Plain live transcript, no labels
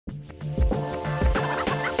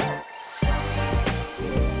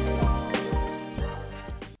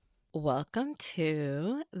Welcome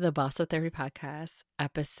to the Boss of Therapy Podcast,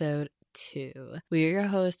 episode 2. We are your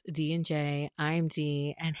hosts, D and J. I'm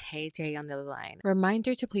D, and hey J on the other line.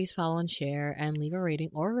 Reminder to please follow and share and leave a rating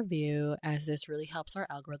or review, as this really helps our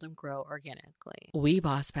algorithm grow organically. We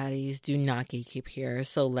boss baddies do not gatekeep here,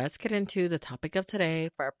 so let's get into the topic of today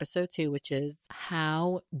for episode 2, which is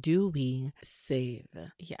how do we save?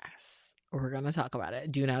 Yes. We're going to talk about it.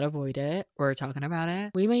 Do not avoid it. We're talking about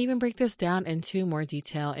it. We may even break this down into more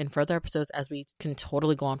detail in further episodes, as we can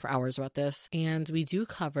totally go on for hours about this. And we do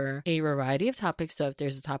cover a variety of topics. So if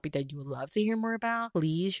there's a topic that you would love to hear more about,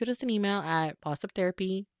 please shoot us an email at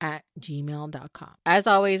bossuptherapy@gmail.com. As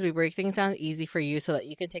always, we break things down easy for you so that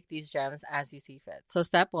you can take these gems as you see fit. So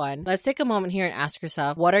step 1, let's take a moment here and ask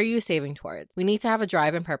yourself, what are you saving towards? We need to have a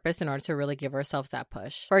drive and purpose in order to really give ourselves that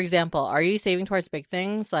push. For example, are you saving towards big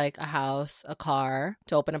things like a house, a car,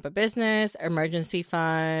 to open up a business, emergency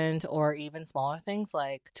fund, or even smaller things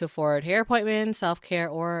like to afford hair appointments, self-care,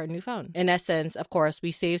 or a new phone? In essence, of course,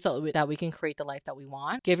 we save so that we can create the life that we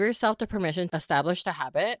want. Give yourself the permission to establish the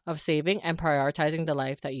habit of saving and prioritizing the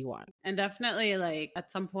life that you want. And definitely, like,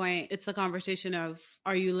 at some point, it's a conversation of,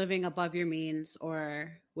 are you living above your means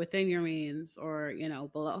or within your means, or,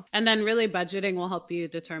 below? And then really budgeting will help you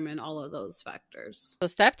determine all of those factors. So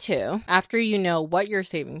step 2, after you know what you're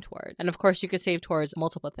saving toward, and of course you could save towards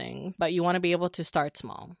multiple things, but you want to be able to start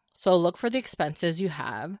small. So look for the expenses you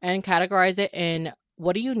have and categorize it in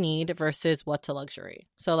what do you need versus what's a luxury.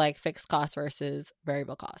 So like fixed costs versus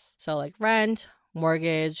variable costs. So like rent,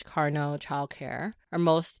 mortgage, car note, childcare are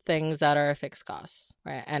most things that are fixed costs,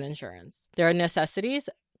 right? And insurance. There are necessities.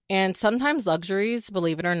 And sometimes luxuries,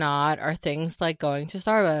 believe it or not, are things like going to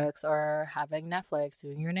Starbucks or having Netflix,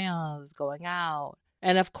 doing your nails, going out.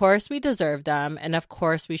 And of course, we deserve them. And of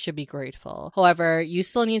course, we should be grateful. However, you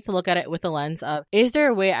still need to look at it with the lens of, is there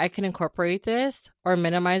a way I can incorporate this or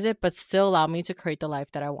minimize it, but still allow me to create the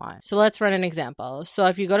life that I want? So let's run an example. So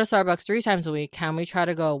if you go to Starbucks 3 times a week, can we try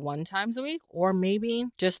to go 1 time a week? Or maybe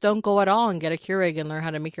just don't go at all and get a Keurig and learn how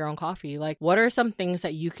to make your own coffee. Like, what are some things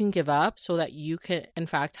that you can give up so that you can, in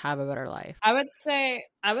fact, have a better life? I would say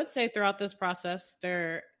throughout this process,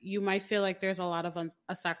 you might feel like there's a lot of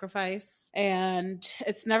a sacrifice, and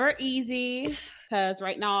it's never easy because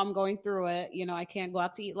right now I'm going through it. I can't go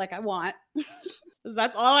out to eat like I want.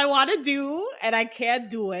 That's all I want to do, and I can't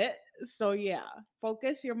do it. So yeah,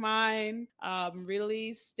 focus your mind,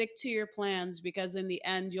 really stick to your plans, because in the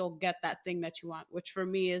end, you'll get that thing that you want, which for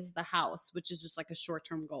me is the house, which is just like a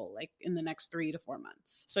short-term goal, like in the next 3 to 4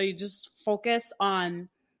 months. So you just focus on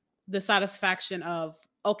the satisfaction of,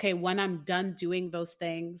 okay, when I'm done doing those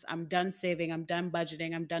things, I'm done saving, I'm done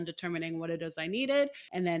budgeting, I'm done determining what it is I needed.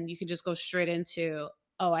 And then you can just go straight into,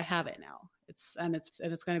 oh, I have it now. It's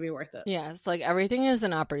going to be worth it. Yeah, it's like everything is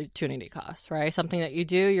an opportunity cost, right? Something that you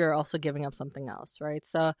do, you're also giving up something else, right?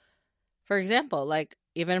 So for example, like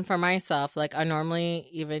even for myself, like I normally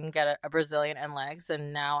even get a Brazilian and legs,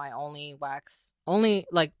 and now I only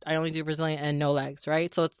do Brazilian and no legs,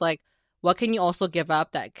 right? So it's like, what can you also give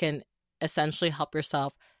up that can essentially help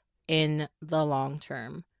yourself in the long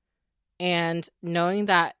term? And knowing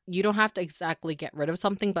that you don't have to exactly get rid of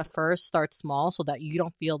something, but first start small so that you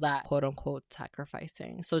don't feel that quote unquote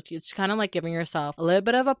sacrificing. So it's kind of like giving yourself a little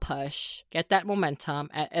bit of a push, get that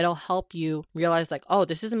momentum, and it'll help you realize like, oh,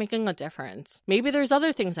 this is making a difference. Maybe there's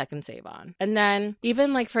other things I can save on. And then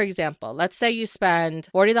even like, for example, let's say you spend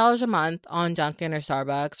 $40 a month on Dunkin' or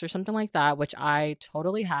Starbucks or something like that, which I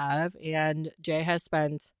totally have. And Jay has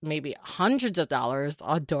spent maybe hundreds of dollars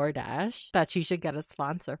on DoorDash that she should get a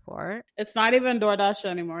sponsor for. It's not even DoorDash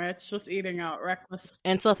anymore. It's just eating out, reckless.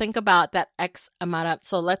 And so think about that X amount of,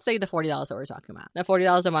 so let's say the $40 that we're talking about. The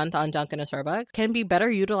 $40 a month on Dunkin' or Starbucks can be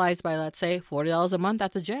better utilized by, let's say, $40 a month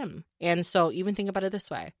at the gym. And so even think about it this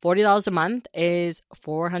way. $40 a month is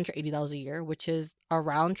 $480 a year, which is a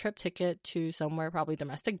round trip ticket to somewhere probably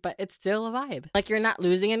domestic, but it's still a vibe. Like, you're not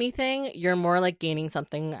losing anything. You're more like gaining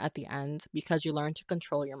something at the end because you learn to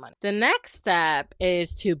control your money. The next step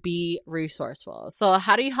is to be resourceful. So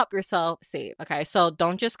how do you help yourself save? Okay, so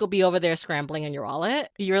don't just go be over there scrambling in your wallet.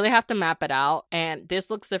 You really have to map it out. And this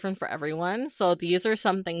looks different for everyone. So these are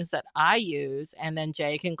some things that I use, and then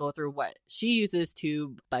Jay can go through what she uses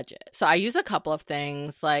to budget. So I use a couple of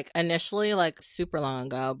things, like initially, like super long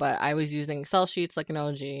ago, but I was using Excel sheets like an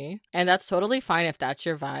OG. And that's totally fine if that's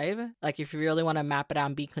your vibe. Like if you really want to map it out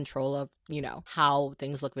and be in control of, how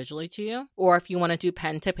things look visually to you. Or if you want to do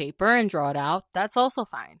pen to paper and draw it out, that's also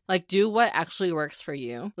fine. Like, do what actually works for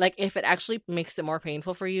you. Like, if it actually makes it more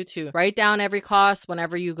painful for you to write down every cost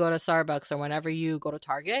whenever you go to Starbucks or whenever you go to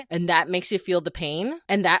Target, and that makes you feel the pain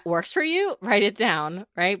and that works for you, write it down,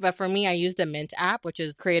 right? But for me, I use the Mint app, which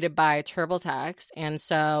is created by TurboTax. And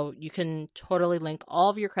so you can totally link all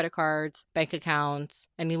of your credit cards, bank accounts,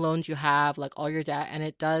 any loans you have, like all your debt. And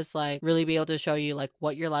it does like really be able to show you like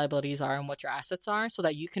what your liabilities are and what your assets are so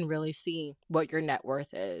that you can really see what your net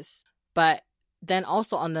worth is. But then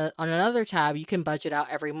also on another tab, you can budget out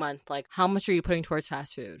every month, like how much are you putting towards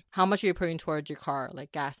fast food? How much are you putting towards your car,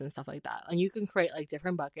 like gas and stuff like that? And you can create like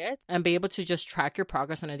different buckets and be able to just track your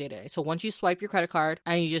progress on a day-to-day. So once you swipe your credit card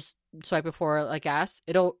and you just swipe it for like gas,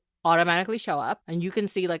 it'll automatically show up and you can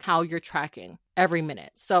see like how you're tracking every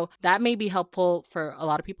minute. So that may be helpful for a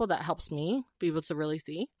lot of people. That helps me be able to really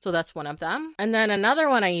see. So that's one of them. And then another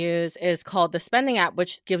one I use is called the spending app,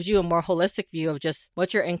 which gives you a more holistic view of just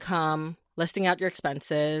what's your income, listing out your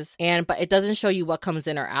expenses, but it doesn't show you what comes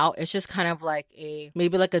in or out. It's just kind of like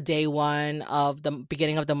maybe like a day one of the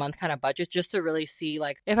beginning of the month kind of budget, just to really see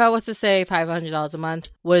like if I was to say $500 a month,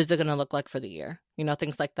 what is it going to look like for the year?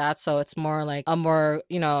 Things like that. So it's more like a more,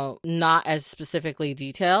 not as specifically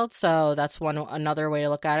detailed. So that's another way to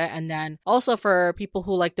look at it. And then also for people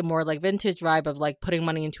who like the more like vintage vibe of like putting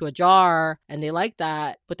money into a jar and they like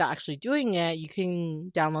that without actually doing it, you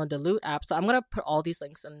can download the Loot app. So I'm going to put all these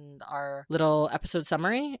links in our little episode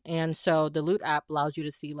summary. And so the Loot app allows you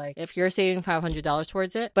to see like if you're saving $500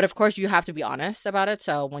 towards it, but of course you have to be honest about it.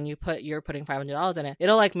 So when you're putting $500 in it,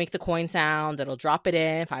 it'll like make the coin sound, it'll drop it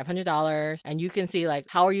in $500, and you can see like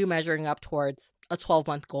how are you measuring up towards a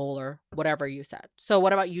 12-month goal or whatever you set. So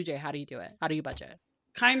what about you, Jay? How do you do it? How do you budget?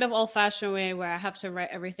 Kind of old-fashioned way where I have to write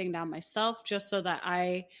everything down myself just so that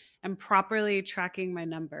I am properly tracking my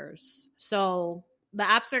numbers. So the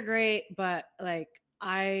apps are great, but like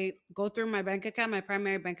I go through my bank account, my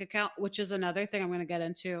primary bank account, which is another thing I'm going to get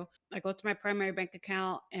into. I go through my primary bank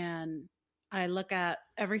account and I look at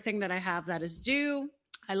everything that I have that is due.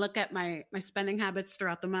 I look at my spending habits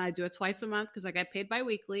throughout the month. I do it twice a month because I get paid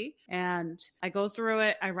bi-weekly, and I go through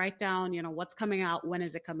it. I write down, what's coming out, when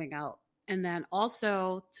is it coming out? And then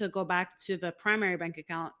also to go back to the primary bank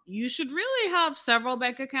account, you should really have several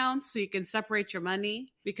bank accounts so you can separate your money,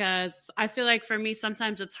 because I feel like for me,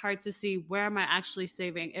 sometimes it's hard to see where am I actually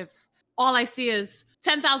saving if all I see is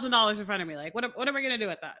 $10,000 in front of me. Like, what am I going to do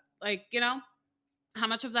with that? Like, how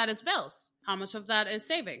much of that is bills? How much of that is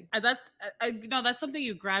saving? That's something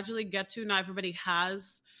you gradually get to. Not everybody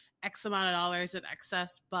has X amount of dollars in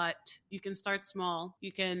excess, but you can start small.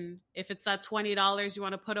 You can, if it's that $20 you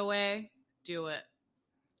want to put away, do it.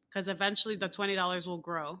 Because eventually the $20 will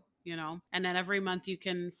grow, and then every month you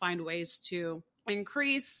can find ways to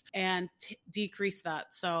increase and decrease that.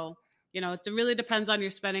 So it really depends on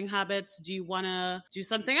your spending habits. Do you want to do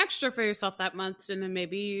something extra for yourself that month? And then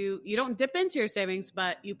maybe you don't dip into your savings,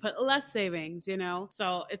 but you put less savings,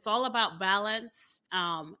 So it's all about balance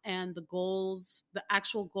and the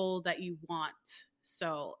actual goal that you want.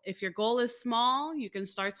 So if your goal is small, you can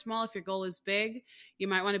start small. If your goal is big, you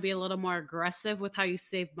might want to be a little more aggressive with how you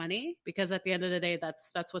save money, because at the end of the day,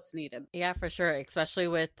 that's what's needed. Yeah, for sure. Especially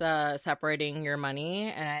with separating your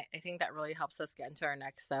money. And I think that really helps us get into our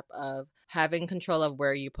next step of having control of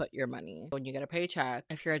where you put your money. When you get a paycheck,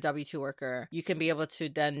 if you're a W-2 worker, you can be able to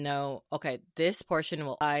then know, okay, this portion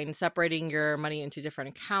will, and separating your money into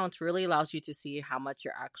different accounts really allows you to see how much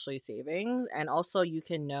you're actually saving. And also you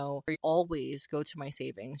can know, always go to my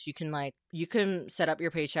savings. You can set up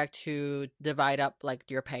your paycheck to divide up like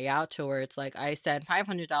your payout to where it's like I send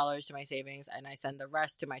 $500 to my savings and I send the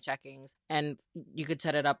rest to my checkings, and you could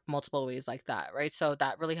set it up multiple ways like that, right? So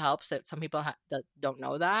that really helps. That some people that don't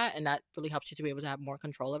know that, and that really helps you to be able to have more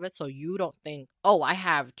control of it, so you don't think, oh, I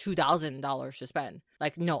have $2,000 to spend.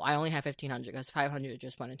 Like, no, I only have $1,500 because $500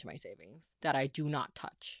 just went into my savings that I do not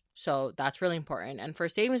touch. So that's really important. And for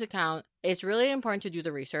savings account, it's really important to do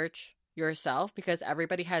the research yourself because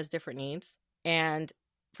everybody has different needs. And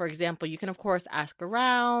for example, you can of course ask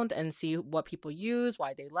around and see what people use,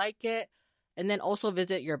 why they like it, and then also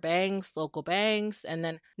visit your banks, local banks, and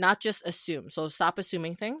then not just assume. So stop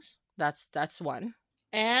assuming things. That's one.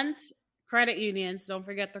 And credit unions, don't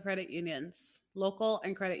forget the credit unions, local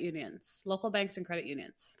banks and credit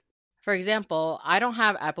unions. For example, I don't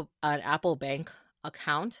have an Apple Bank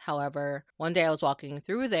account. However, one day I was walking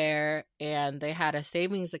through there and they had a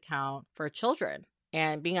savings account for children.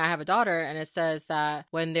 And being I have a daughter, and it says that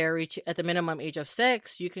when they're at the minimum age of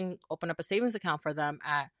 6, you can open up a savings account for them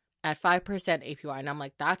at 5% APY. And I'm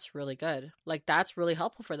like, that's really good. Like, that's really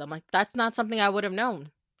helpful for them. Like, that's not something I would have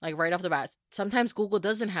known. like right off the bat. Sometimes Google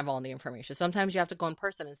doesn't have all the information. Sometimes you have to go in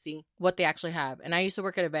person and see what they actually have. And I used to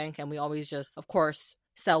work at a bank, and we always just, of course,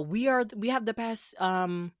 sell. We have the best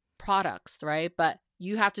products, right? But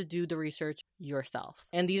you have to do the research yourself.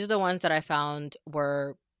 And these are the ones that I found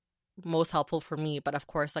were most helpful for me. But of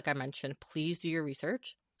course, like I mentioned, please do your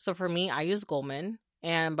research. So for me, I use Goldman.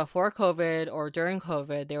 And before COVID or during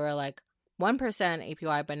COVID, they were like 1%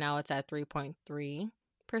 APY, but now it's at 3.3%.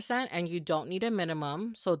 And you don't need a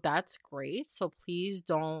minimum. So that's great. So please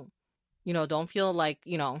don't feel like,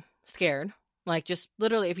 scared. Like, just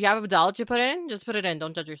literally, if you have $1 to put in, just put it in.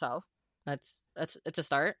 Don't judge yourself. It's a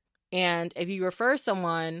start. And if you refer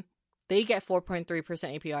someone, they get 4.3%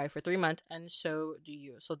 APY for 3 months, and so do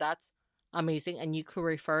you. So that's amazing. And you could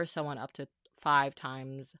refer someone up to 5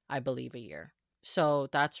 times, I believe, a year. So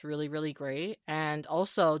that's really, really great. And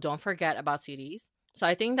also, don't forget about CDs. So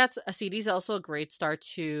I think a CD is also a great start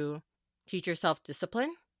to teach yourself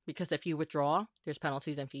discipline, because if you withdraw, there's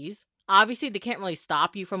penalties and fees. Obviously, they can't really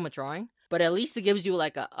stop you from withdrawing, but at least it gives you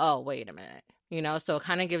like oh, wait a minute. So it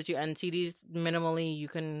kind of gives you, and CDs minimally, you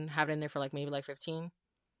can have it in there for like maybe like 15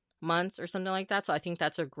 months or something like that. So I think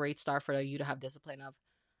that's a great start for you to have discipline of,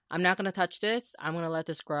 I'm not going to touch this. I'm going to let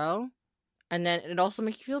this grow. And then it also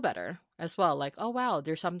makes you feel better as well. Like, oh, wow,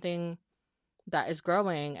 there's something that is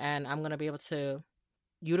growing and I'm going to be able to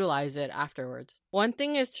utilize it afterwards. One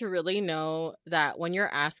thing is to really know that when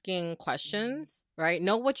you're asking questions, right,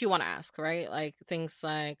 know what you want to ask, right? Like things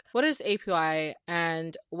like, what is API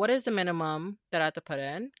and what is the minimum that I have to put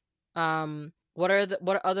in? What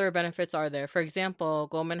other benefits are there? For example,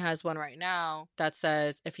 Goldman has one right now that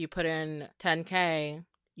says if you put in 10K,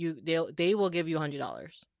 they will give you $100.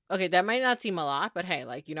 Okay, that might not seem a lot, but hey,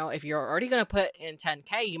 like, if you're already going to put in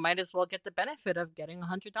 10K, you might as well get the benefit of getting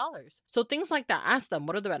 $100. So things like that, ask them,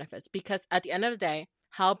 what are the benefits? Because at the end of the day,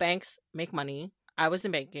 how banks make money, I was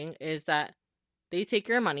in banking, is that they take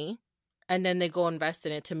your money and then they go invest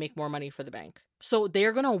in it to make more money for the bank. So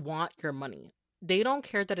they're going to want your money. They don't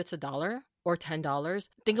care that it's $1 or $10.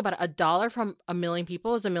 Think about it. $1 from a million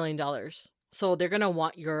people is $1 million. So they're going to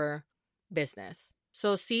want your business.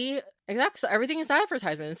 So see, exactly. So everything is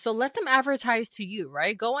advertisement. So let them advertise to you,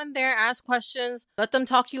 right? Go in there, ask questions, let them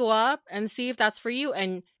talk you up and see if that's for you.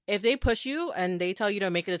 And if they push you and they tell you to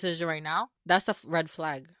make a decision right now, that's a red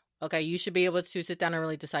flag. Okay, you should be able to sit down and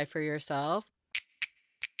really decide for yourself.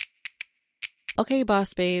 Okay,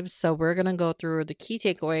 boss babes. So we're going to go through the key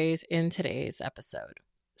takeaways in today's episode.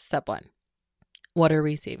 Step 1. What are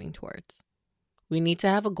we saving towards? We need to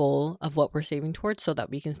have a goal of what we're saving towards so that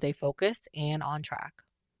we can stay focused and on track.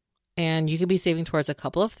 And you could be saving towards a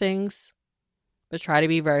couple of things, but try to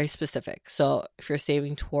be very specific. So if you're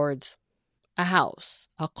saving towards a house,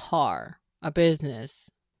 a car, a business,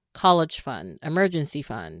 college fund, emergency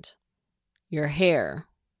fund, your hair,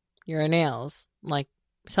 your nails, like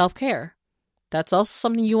self-care, that's also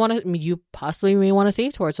something you possibly may want to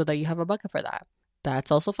save towards so that you have a bucket for that.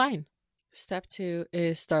 That's also fine. Step 2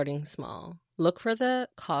 is starting small. Look for the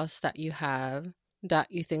costs that you have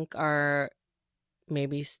that you think are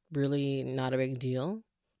maybe really not a big deal,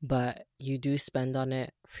 but you do spend on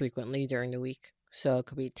it frequently during the week. So it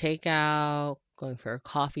could be takeout, going for a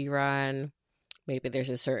coffee run. Maybe there's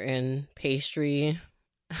a certain pastry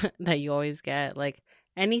that you always get. Like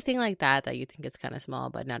anything like that you think is kind of small,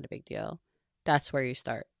 but not a big deal. That's where you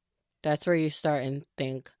start. That's where you start and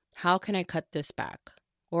think, how can I cut this back?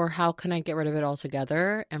 Or how can I get rid of it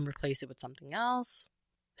altogether and replace it with something else?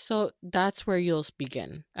 So that's where you'll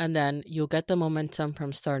begin. And then you'll get the momentum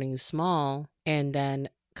from starting small and then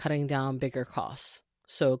cutting down bigger costs.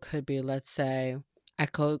 So it could be, let's say, I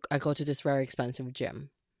go to this very expensive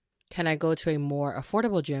gym. Can I go to a more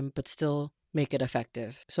affordable gym but still make it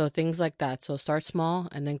effective? So things like that. So start small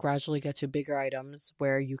and then gradually get to bigger items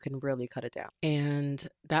where you can really cut it down. And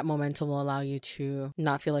that momentum will allow you to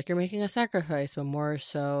not feel like you're making a sacrifice, but more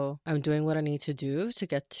so, I'm doing what I need to do to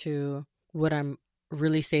get to what I'm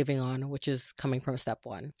really saving on, which is coming from step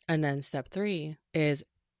 1. And then step 3 is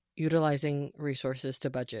utilizing resources to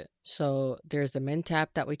budget. So there's the Mint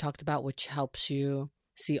app that we talked about, which helps you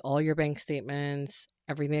see all your bank statements,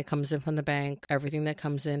 everything that comes in from the bank, everything that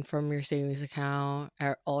comes in from your savings account,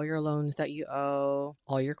 all your loans that you owe,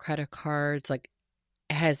 all your credit cards. Like,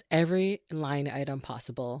 it has every line item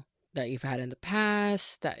possible that you've had in the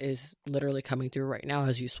past that is literally coming through right now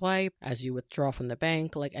as you swipe, as you withdraw from the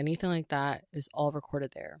bank. Like anything like that is all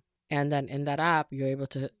recorded there. And then in that app, you're able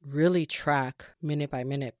to really track minute by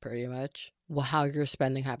minute, pretty much, how your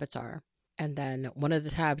spending habits are. And then one of the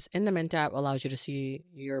tabs in the Mint app allows you to see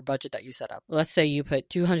your budget that you set up. Let's say you put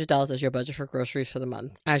 $200 as your budget for groceries for the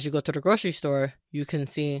month. As you go to the grocery store, you can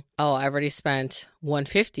see, oh, I already spent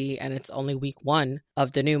 $150 and it's only week 1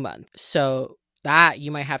 of the new month. So that you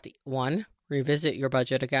might have to, 1, revisit your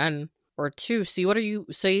budget again, or 2, see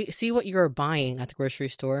what you're buying at the grocery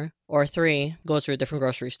store, or 3, go to a different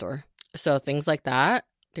grocery store. So things like that.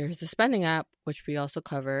 There's the spending app, which we also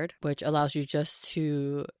covered, which allows you just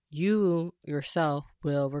to, you yourself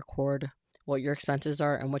will record what your expenses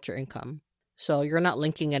are and what your income. So you're not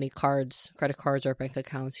linking any cards, credit cards or bank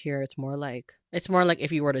accounts here. It's more like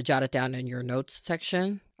if you were to jot it down in your notes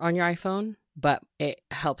section on your iPhone, but it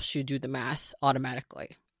helps you do the math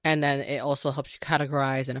automatically. And then it also helps you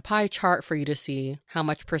categorize in a pie chart for you to see how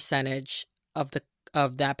much percentage of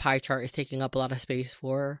that pie chart is taking up a lot of space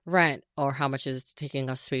for rent, or how much is taking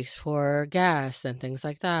up space for gas and things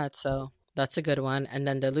like that. So that's a good one. And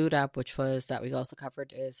then the Loot app, which was that we also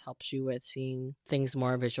covered, helps you with seeing things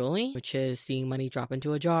more visually, which is seeing money drop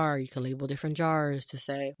into a jar. You can label different jars to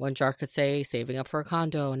say, one jar could say saving up for a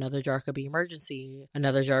condo, another jar could be emergency,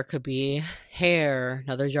 another jar could be hair,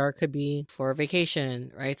 another jar could be for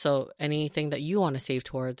vacation, right? So anything that you want to save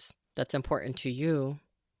towards that's important to you,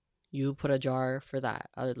 you put a jar for that,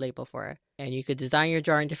 a label for it. And you could design your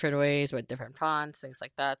jar in different ways with different fonts, things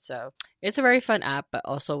like that. So it's a very fun app, but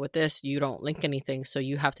also with this, you don't link anything. So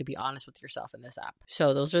you have to be honest with yourself in this app.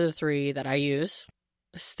 So those are the 3 that I use.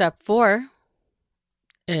 Step 4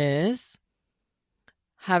 is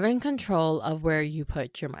having control of where you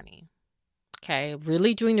put your money. Okay,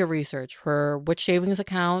 really doing the research for which savings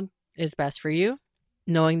account is best for you.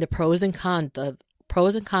 Knowing the pros and cons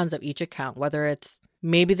of each account, whether it's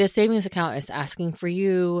maybe the savings account is asking for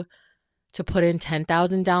you to put in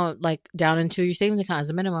 $10,000 down into your savings account as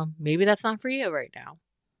a minimum. Maybe that's not for you right now.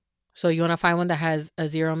 So you want to find one that has a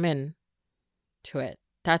 0 min to it.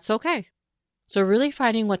 That's okay. So really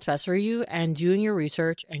finding what's best for you and doing your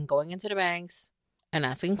research and going into the banks and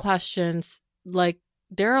asking questions. Like,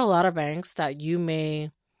 there are a lot of banks that you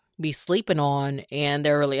may be sleeping on and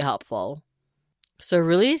they're really helpful. So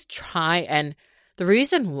really try, and the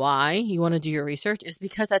reason why you want to do your research is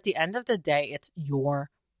because at the end of the day, it's your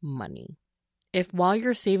money. If while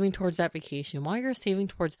you're saving towards that vacation, while you're saving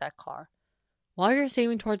towards that car, while you're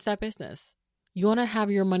saving towards that business, you want to have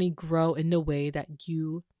your money grow in the way that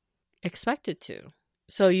you expect it to.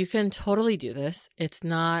 So you can totally do this. It's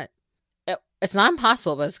not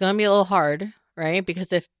impossible, but it's going to be a little hard, right?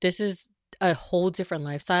 Because if this is a whole different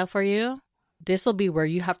lifestyle for you, this will be where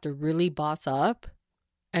you have to really boss up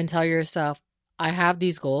and tell yourself, I have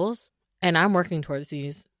these goals and I'm working towards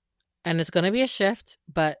these. And it's going to be a shift,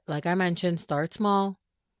 but like I mentioned, start small.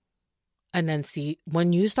 And then see,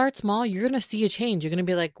 when you start small, you're going to see a change. You're going to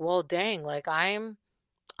be like, well, dang, like I'm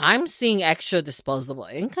seeing extra disposable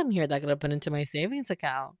income here that I'm going to put into my savings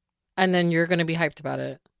account. And then you're going to be hyped about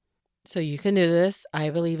it. So you can do this. I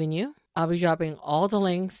believe in you. I'll be dropping all the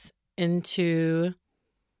links into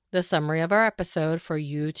the summary of our episode for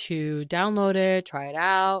you to download it, try it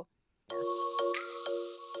out.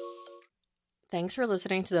 Thanks for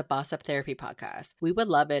listening to the Boss Up Therapy podcast. We would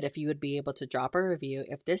love it if you would be able to drop a review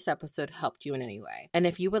if this episode helped you in any way. And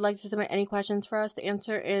if you would like to submit any questions for us to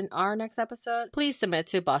answer in our next episode, please submit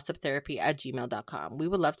to bossuptherapy@gmail.com. We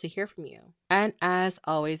would love to hear from you. And as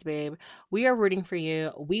always, babe, we are rooting for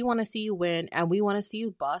you. We want to see you win and we want to see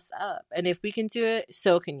you boss up. And if we can do it,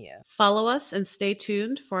 so can you. Follow us and stay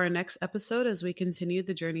tuned for our next episode as we continue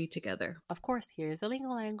the journey together. Of course, here's the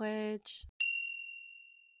legal language.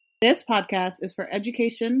 This podcast is for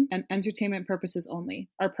education and entertainment purposes only.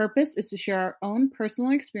 Our purpose is to share our own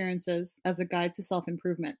personal experiences as a guide to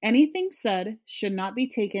self-improvement. Anything said should not be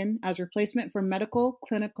taken as replacement for medical,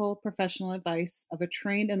 clinical, professional advice of a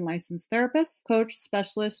trained and licensed therapist, coach,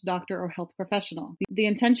 specialist, doctor, or health professional. The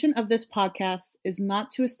intention of this podcast is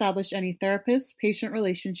not to establish any therapist-patient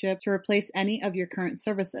relationship to replace any of your current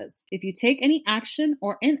services. If you take any action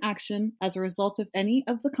or inaction as a result of any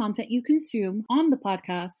of the content you consume on the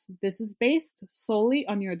podcast, this is based solely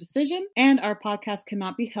on your decision, and our podcast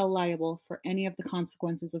cannot be held liable for any of the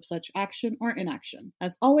consequences of such action or inaction.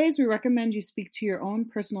 As always, we recommend you speak to your own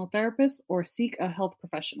personal therapist or seek a health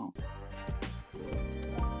professional.